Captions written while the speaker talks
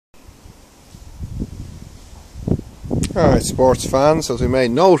Alright, sports fans, as we may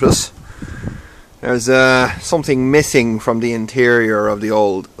notice, there's something missing from the interior of the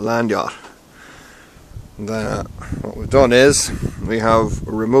old land yacht. And, what we've done is we have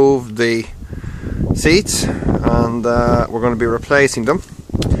removed the seats, and we're going to be replacing them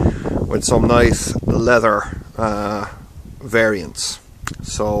with some nice leather variants.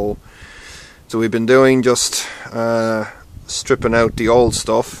 So we've been doing just stripping out the old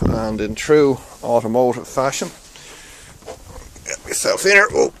stuff, and in true automotive fashion, get myself in here.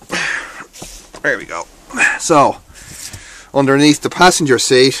 Oh, there we go. So underneath the passenger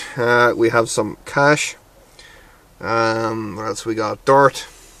seat we have some cash. What else we got? Dirt,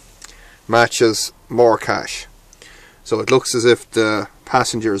 matches, more cash. So it looks as if the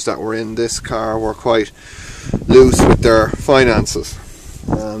passengers that were in this car were quite loose with their finances.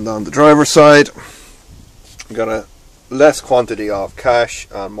 And on the driver's side, we got a less quantity of cash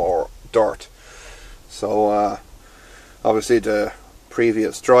and more dirt. So obviously the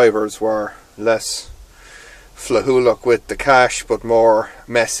previous drivers were less flahuluk with the cash but more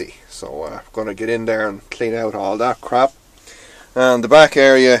messy. So I'm going to get in there and clean out all that crap. And the back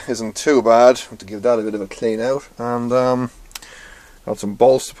area isn't too bad. I have to give that a bit of a clean out. And got some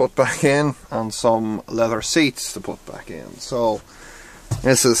bolts to put back in and some leather seats to put back in. So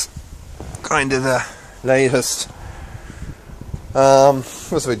this is kind of the latest.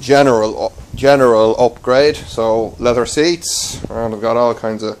 This is a general upgrade. So leather seats, and I've got all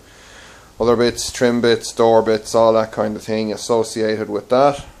kinds of other bits, trim bits, door bits, all that kind of thing associated with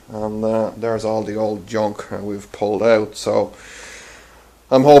that. And there's all the old junk we've pulled out. So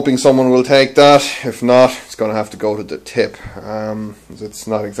I'm hoping someone will take that. If not, it's going to have to go to the tip. It's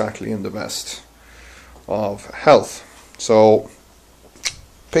not exactly in the best of health. So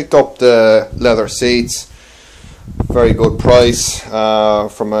picked up the leather seats, very good price,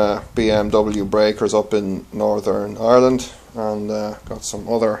 from a BMW Breakers up in Northern Ireland, and got some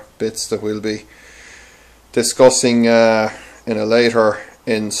other bits that we'll be discussing in a later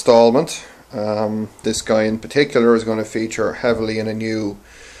installment. This guy in particular is going to feature heavily in a new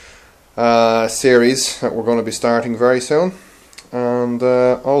series that we're going to be starting very soon. And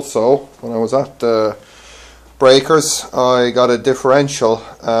also, when I was at the Breakers, I got a differential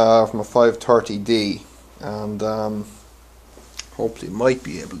from a 530D, and hopefully you might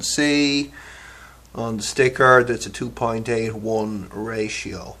be able to see on the sticker that's a 2.81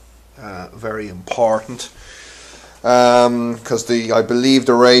 ratio. Very important, because I believe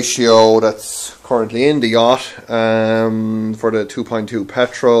the ratio that's currently in the yacht for the 2.2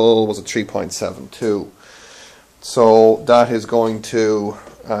 petrol was a 3.72. So that is going to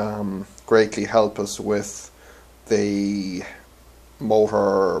greatly help us with the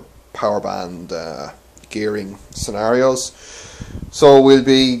motor power band gearing scenarios. So we'll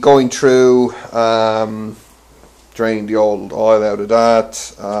be going through draining the old oil out of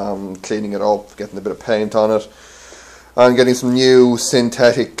that, cleaning it up, getting a bit of paint on it, and getting some new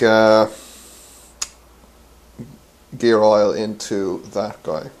synthetic gear oil into that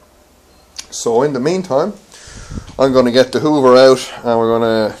guy. So in the meantime, I'm going to get the Hoover out, and we're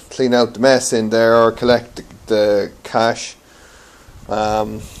going to clean out the mess in there, collect the cash.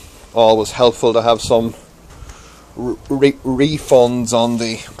 Always helpful to have some refunds on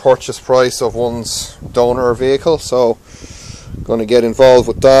the purchase price of one's donor vehicle, so I'm going to get involved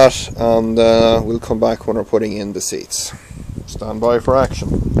with that, and we'll come back when we're putting in the seats. Stand by for action.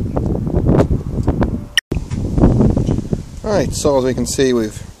 Alright, so as we can see,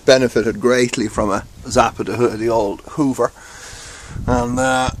 we've benefited greatly from a zap of the old Hoover, and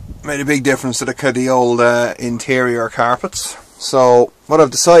made a big difference to the old interior carpets. So what I've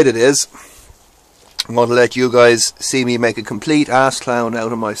decided is I'm going to let you guys see me make a complete ass clown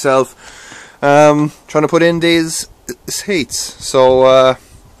out of myself trying to put in these seats. So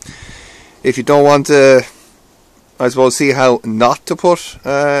if you don't want to, I suppose, see how not to put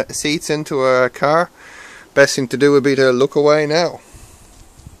seats into a car, best thing to do would be to look away now.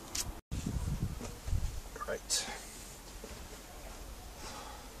 Right.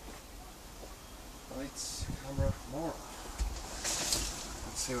 Lights, camera, more.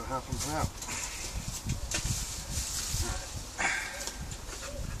 Let's see what happens now.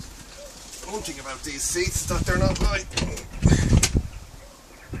 One thing about these seats is that they're not light.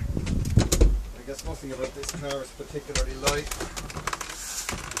 I guess nothing about this car is particularly light.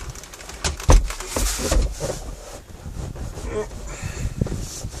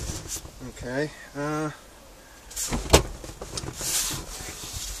 Okay. Alright.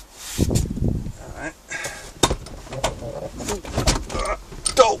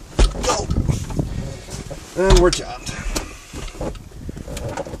 Go! And we're jammed.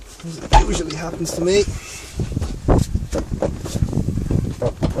 As it usually happens to me.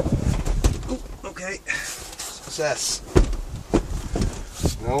 Okay, success.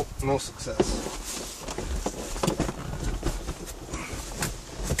 No, no success.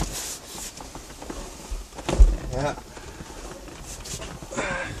 Yeah.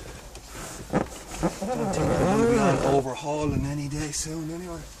 I don't think we're going to be on overhauling any day soon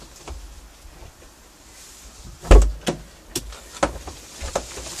anyway.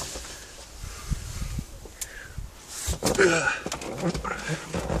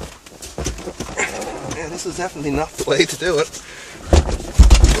 Yeah, this is definitely not the way to do it.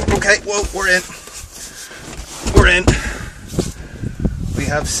 Okay, well, we're in. We're in. We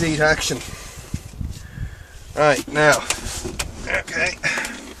have seat action. Right, now. Okay.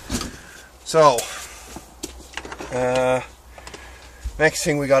 So, next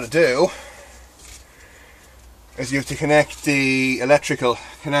thing we got to do is you have to connect the electrical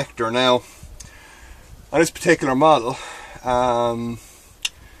connector. Now, on this particular model,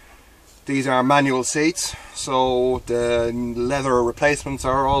 these are manual seats, so the leather replacements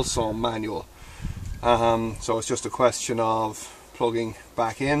are also manual. So it's just a question of plugging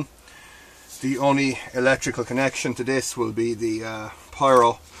back in. The only electrical connection to this will be the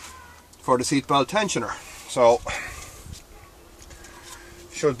pyro for the seatbelt tensioner. So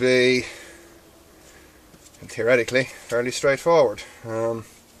should be theoretically fairly straightforward. Of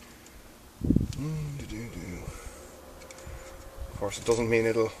course, it doesn't mean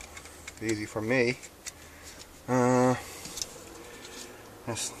it'll be easy for me.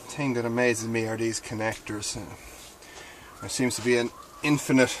 This thing that amazes me are these connectors. There seems to be an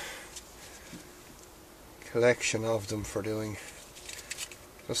infinite collection of them for doing,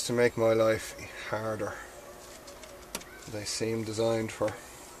 just to make my life harder. They seem designed for.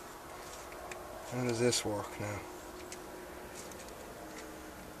 How does this work now?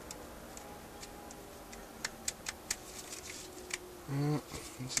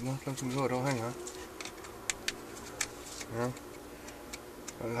 It's not looking good. Oh, hang on. Yeah.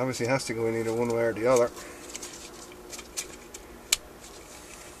 Well, it obviously has to go in either one way or the other.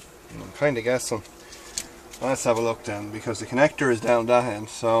 I'm kind of guessing. Let's have a look then, because the connector is down that end,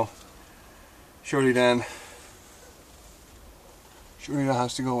 so surely then, surely that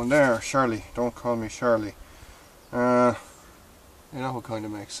has to go in there. Surely, don't call me Shirley. Yeah, that would kind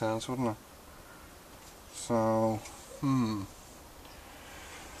of make sense, wouldn't it? So,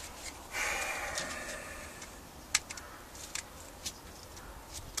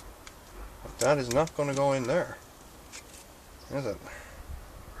 But that is not going to go in there, is it?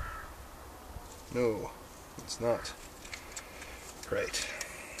 No. It's not. Great.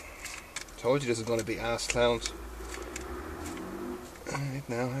 Told you this is going to be ass clowns. Right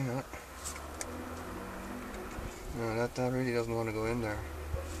now, hang on. No, that really doesn't want to go in there.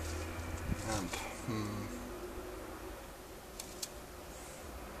 Amp.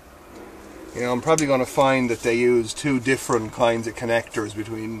 You know, I'm probably going to find that they use two different kinds of connectors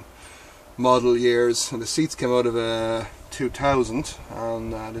between model years. And the seats came out of a 2000,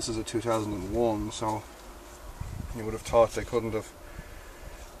 and this is a 2001, so you would have thought they couldn't have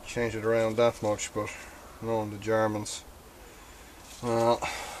changed it around that much, but knowing the Germans, well,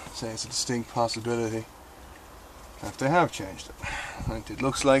 I'd say it's a distinct possibility that they have changed it. And it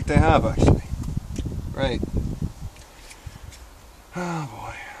looks like they have, actually. Right. Oh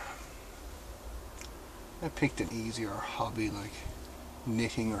boy. I picked an easier hobby like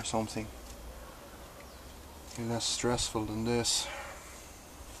knitting or something. Be less stressful than this.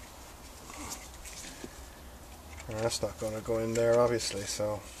 That's not going to go in there, obviously,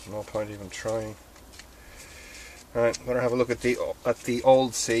 so no point even trying. Alright, better have a look at the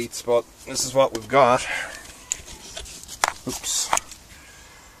old seats, but this is what we've got. Oops.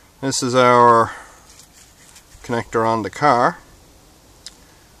 This is our connector on the car,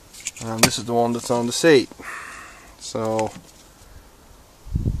 and this is the one that's on the seat. So,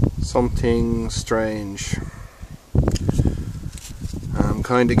 something strange. I'm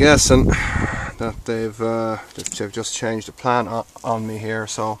kind of guessing that they've just changed the plan on me here,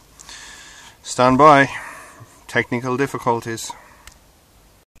 so stand by. Technical difficulties.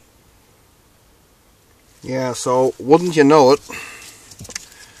 Yeah, so wouldn't you know it,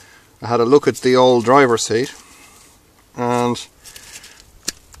 I had a look at the old driver's seat and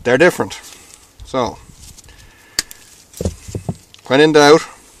they're different. So when in doubt,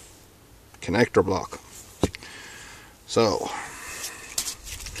 connector block. So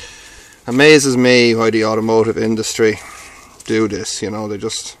amazes me why the automotive industry do this. You know, they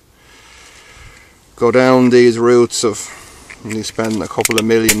just go down these routes of you spend a couple of $1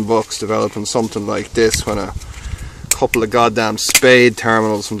 million developing something like this when a couple of goddamn spade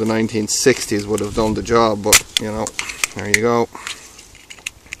terminals from the 1960s would have done the job, but you know, there you go.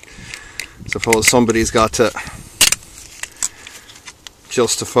 Suppose somebody's got to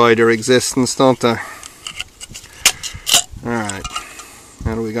justify their existence, don't they? Alright,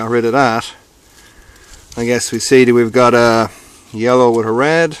 now that we got rid of that, I guess we see that we've got a yellow with a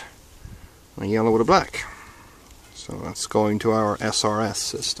red and a yellow with a black. So that's going to our SRS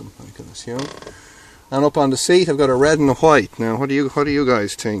system, I can assume. And up on the seat I've got a red and a white. Now what do you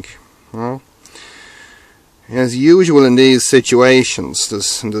guys think? Well, as usual in these situations,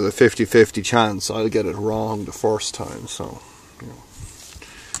 there's a 50-50 chance I'll get it wrong the first time, so you know.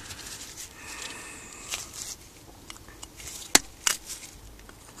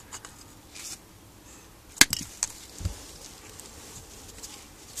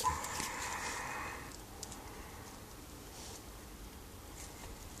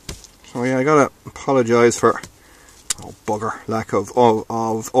 So yeah, I gotta apologise for lack of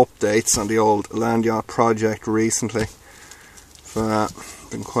updates on the old land yacht project recently. I've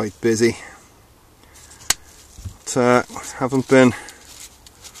been quite busy, but haven't been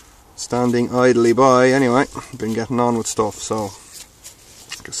standing idly by anyway. Been getting on with stuff, so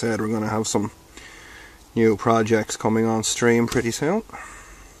like I said, we're going to have some new projects coming on stream pretty soon.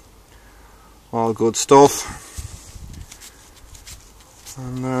 All good stuff,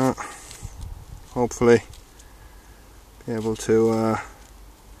 and hopefully be able to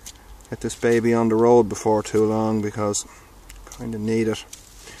get this baby on the road before too long, because I kind of need it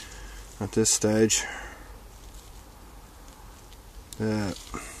at this stage. The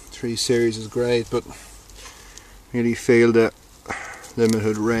 3 Series is great, but really feel the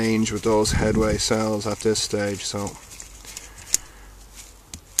limited range with those headway cells at this stage, so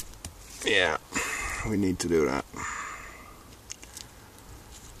yeah, we need to do that.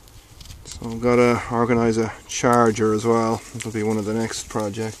 So I've got to organise a charger as well. That'll be one of the next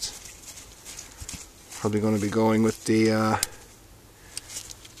projects. Probably going to be going with the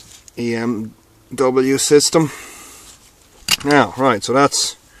EMW system. Now, right, so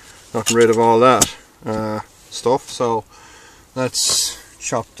that's gotten rid of all that stuff. So let's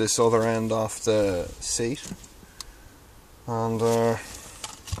chop this other end off the seat and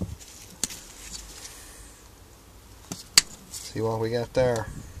see what we get there.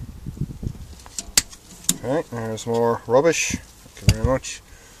 Okay, there's more rubbish. Thank you very much.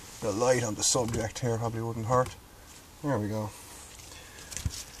 The light on the subject here probably wouldn't hurt. There we go.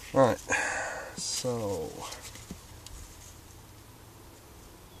 Right, so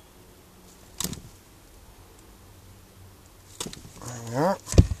there we are.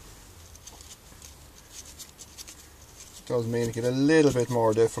 Does mean it get a little bit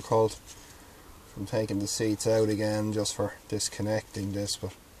more difficult from taking the seats out again just for disconnecting this,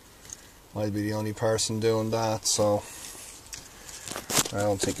 but I'll be the only person doing that, so I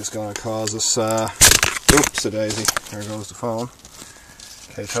don't think it's going to cause us oops-a-daisy, there goes the phone.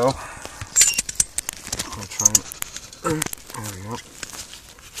 Okay, so I'll try and there we go.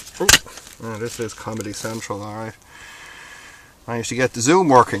 Oh, this is Comedy Central, alright. Managed to get the zoom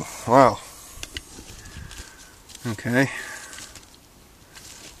working. Wow. Okay.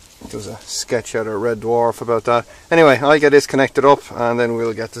 There's a sketch out of Red Dwarf about that. Anyway, I'll get this connected up and then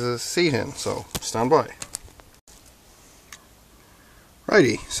we'll get the seat in, so stand by.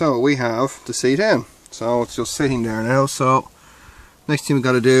 Righty, so we have the seat in. So it's just sitting there now, so next thing we've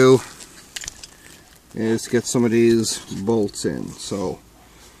got to do is get some of these bolts in. So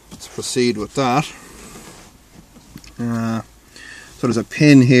let's proceed with that. So there's a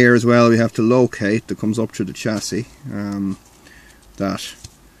pin here as well we have to locate that comes up through the chassis. That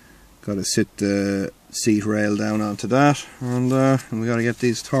got to sit the seat rail down onto that, and we got to get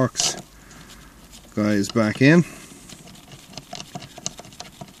these Torx guys back in.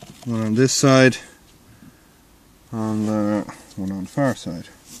 One on this side and one on the far side.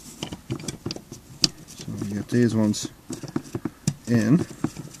 So we get these ones in.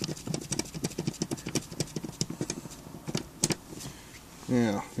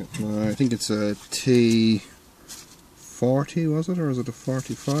 Yeah, I think it's a T40, was it, or is it a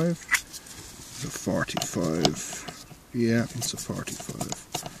 45? It's a 45. Yeah, it's a 45.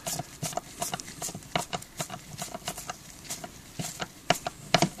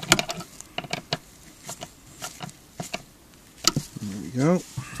 There we go.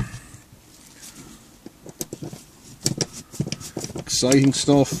 Exciting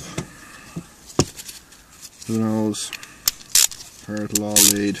stuff. Who knows where it'll all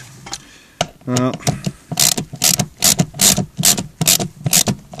lead.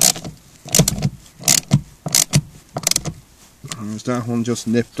 There's that one just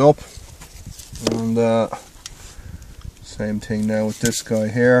nipped up, and Same thing now with this guy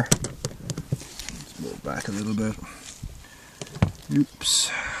here. Let's move back a little bit.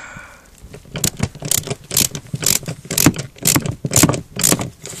 Oops.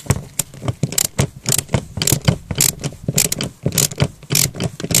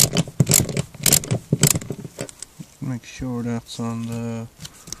 Make sure that's on the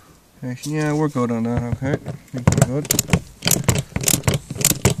station. Yeah, we're good on that, okay. I think we're good.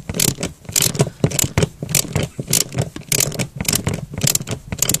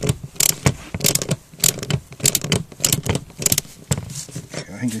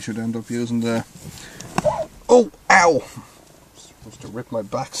 Okay, I think I should end up using the... Oh, ow! I'm supposed to rip my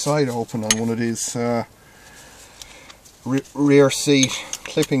backside open on one of these rear seat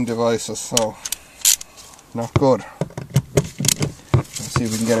clipping devices, so not good. Let's see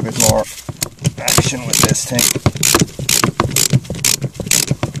if we can get a bit more action with this thing.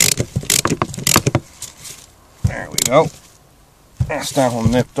 There we go. That's that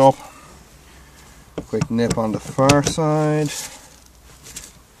one nipped up. Quick nip on the far side.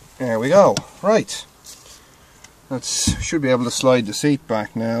 There we go. Right. Should be able to slide the seat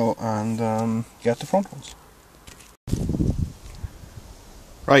back now and get the front ones.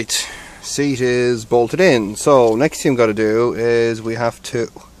 Right. Seat is bolted in, so next thing we've got to do is we have to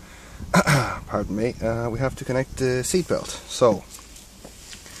pardon me, we have to connect the seat belt. So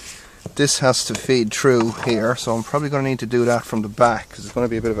this has to feed through here, so I'm probably going to need to do that from the back because it's going to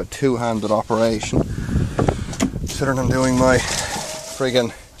be a bit of a two-handed operation, considering I'm doing my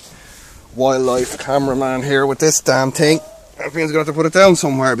friggin' wildlife cameraman here with this damn thing. That means I'm going to have to put it down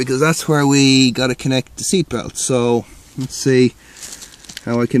somewhere because that's where we got to connect the seat belt. So let's see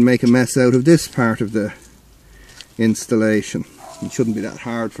how I can make a mess out of this part of the installation. It shouldn't be that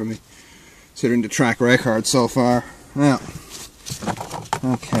hard for me, considering the track record so far. Now,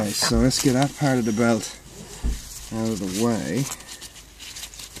 okay, so let's get that part of the belt out of the way.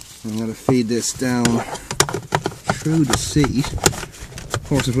 I'm going to feed this down through the seat. Of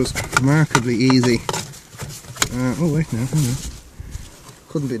course, it was remarkably easy. Oh wait, no, hang on.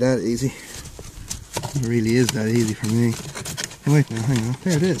 Couldn't be that easy. It really is that easy for me. Wait now, hang on.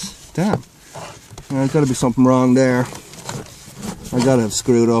 There it is. Damn. There's got to be something wrong there. I got to have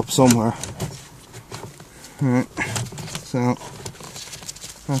screwed up somewhere. Alright. So,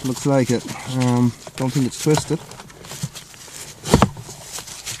 that looks like it. Don't think it's twisted.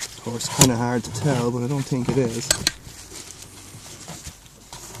 Of course, kind of hard to tell, but I don't think it is.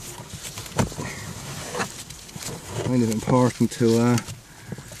 Kind of important to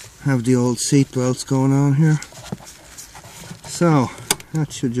have the old seat belts going on here. So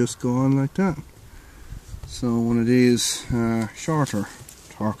that should just go on like that. So one of these shorter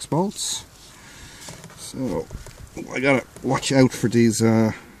Torx bolts. So I gotta watch out for these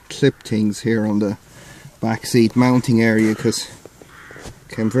clip things here on the back seat mounting area because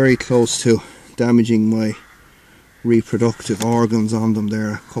I came very close to damaging my reproductive organs on them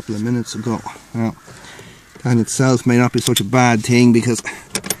there a couple of minutes ago. Now, that in itself may not be such a bad thing because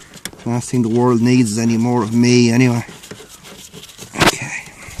the last thing the world needs is any more of me anyway.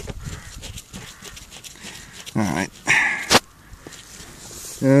 Alright,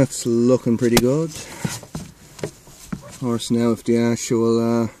 that's looking pretty good. Of course, now if the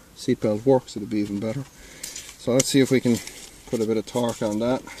actual seatbelt works, it'll be even better. So let's see if we can put a bit of torque on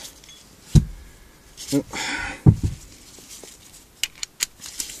that.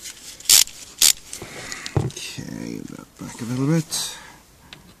 Okay, that back a little bit.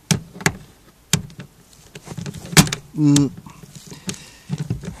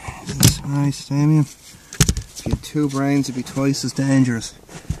 That's nice, Damien. If you had two brains, it'd be twice as dangerous.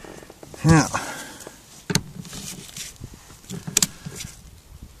 Now,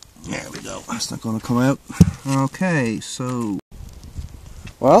 there we go. That's not going to come out. Okay, so,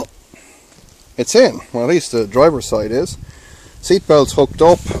 well, it's in. Well, at least the driver's side is. Seatbelt's hooked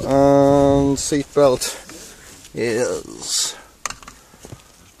up, and seatbelt is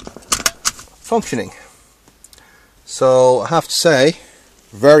functioning. So I have to say,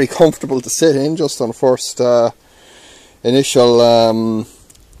 very comfortable to sit in just on first initial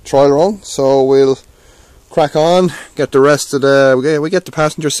trial run. So we'll crack on, get the rest of the, we get the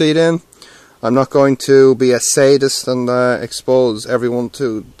passenger seat in. I'm not going to be a sadist and expose everyone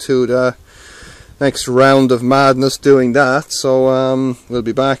to the next round of madness doing that. So we'll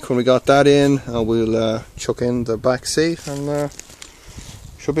be back when we got that in, and we'll chuck in the back seat, and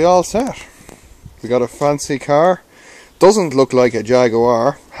should be all set. We got a fancy car. Doesn't look like a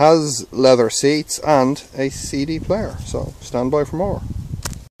Jaguar, has leather seats and a CD player, so stand by for more.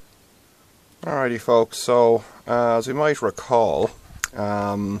 Alrighty folks, so as you might recall,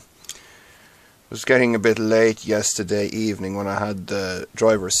 was getting a bit late yesterday evening when I had the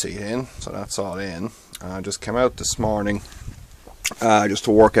driver's seat in, so that's all in. I just came out this morning just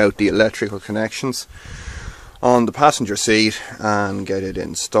to work out the electrical connections on the passenger seat and get it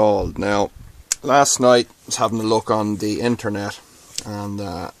installed. Now, last night I was having a look on the internet, and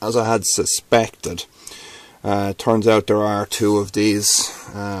as I had suspected, turns out there are two of these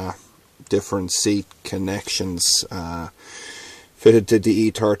different seat connections fitted to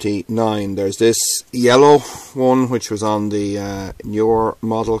the E39. There's this yellow one which was on the newer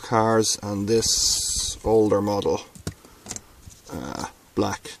model cars, and this older model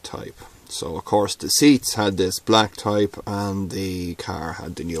black type. So of course the seats had this black type and the car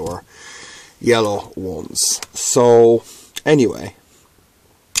had the newer yellow ones. So anyway,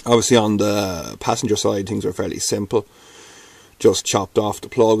 obviously on the passenger side things are fairly simple. Just chopped off the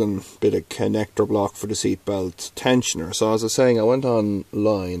plug and bit of connector block for the seatbelt tensioner. So as I was saying, I went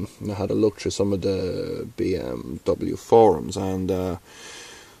online and I had a look through some of the BMW forums, and there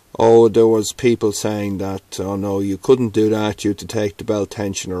was people saying that, oh no, you couldn't do that, you had to take the belt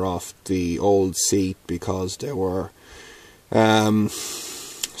tensioner off the old seat because there were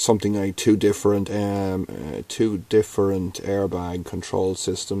something like two different airbag control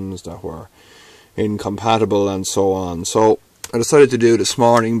systems that were incompatible and so on. So I decided to do this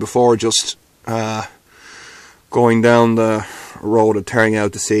morning, before just going down the road of tearing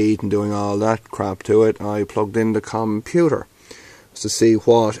out the seat and doing all that crap to it, I plugged in the computer to see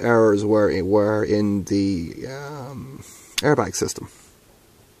what errors were in the airbag system.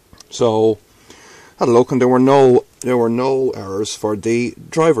 So I had a look, and there were no errors for the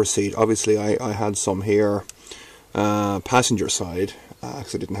driver's seat. Obviously I had some here passenger side,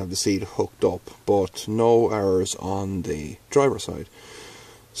 because I didn't have the seat hooked up, but no errors on the driver's side.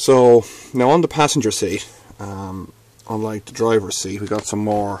 So now on the passenger seat, unlike the driver's seat, we got some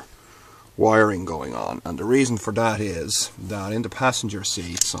more wiring going on, and the reason for that is that in the passenger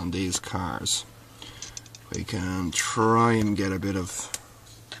seats on these cars, we can try and get a bit of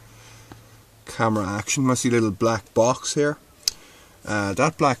camera action. I see a little black box here.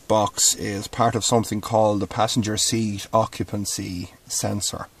 That black box is part of something called the passenger seat occupancy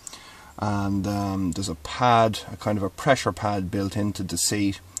sensor, and there's a pad, a kind of a pressure pad built into the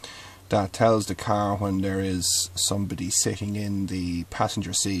seat that tells the car when there is somebody sitting in the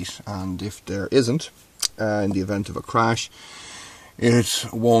passenger seat, and if there isn't, in the event of a crash, it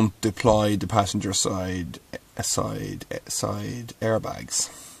won't deploy the passenger side airbags.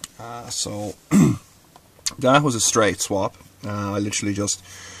 So that was a straight swap. I literally just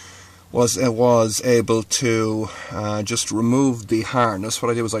was able to just remove the harness. What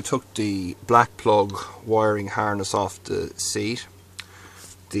I did was I took the black plug wiring harness off the seat,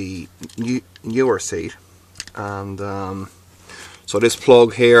 the newer seat, and so this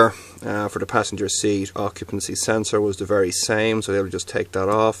plug here for the passenger seat occupancy sensor was the very same, so I was able to just take that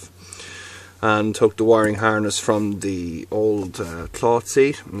off, and took the wiring harness from the old cloth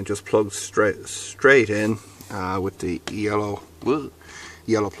seat and just plugged straight in with the yellow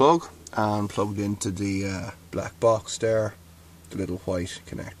plug, and plugged into the black box there, the little white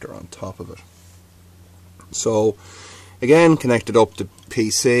connector on top of it. So again, connected up the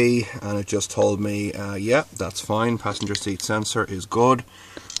PC, and it just told me yeah, that's fine, passenger seat sensor is good,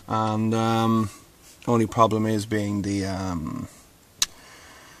 and only problem is being the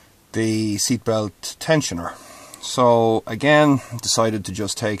seatbelt tensioner. So again, decided to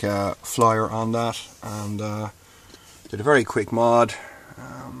just take a flyer on that, and did a very quick mod.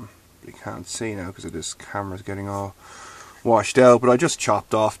 You can't see now because this camera's getting all washed out, but I just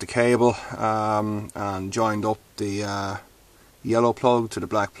chopped off the cable and joined up the yellow plug to the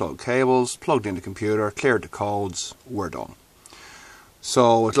black plug cables, plugged in the computer, cleared the codes, we're done.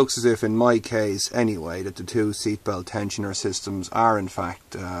 So it looks as if, in my case anyway, that the two seatbelt tensioner systems are in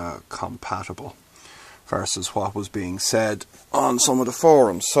fact compatible, versus what was being said on some of the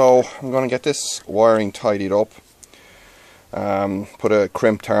forums. So I'm going to get this wiring tidied up, put a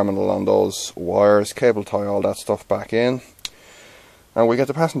crimp terminal on those wires, cable tie all that stuff back in, and we get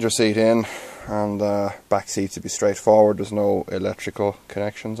the passenger seat in, and back seats will be straightforward. There's no electrical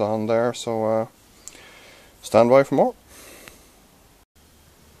connections on there, so stand by for more.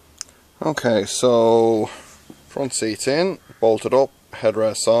 Okay, so front seats in, bolted up,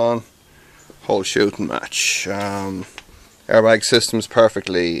 headrests on, whole shooting match. Airbag system's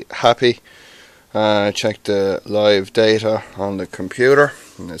perfectly happy. Checked the live data on the computer,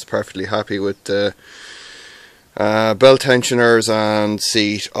 and it's perfectly happy with the belt tensioners and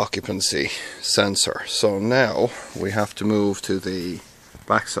seat occupancy sensor. So now we have to move to the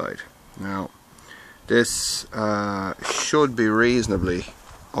back side. Now this should be reasonably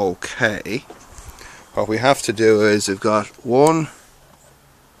okay. what we have to do is we've got 1,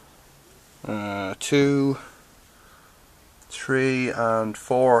 2, 3 and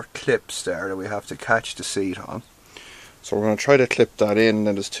 4 clips there that we have to catch the seat on. So we're going to try to clip that in,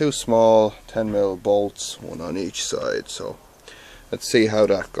 and there's 2 small 10mm bolts, one on each side, so let's see how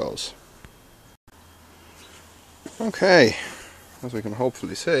that goes. Okay, as we can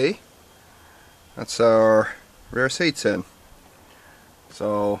hopefully see, that's our rear seats in.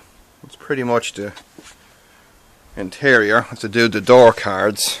 So it's pretty much the interior. I have to do the door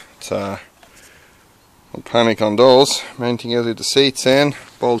cards. Don't panic on those. Main thing is the seats in,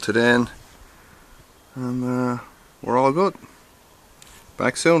 bolted in, and we're all good.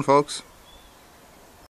 Back soon, folks.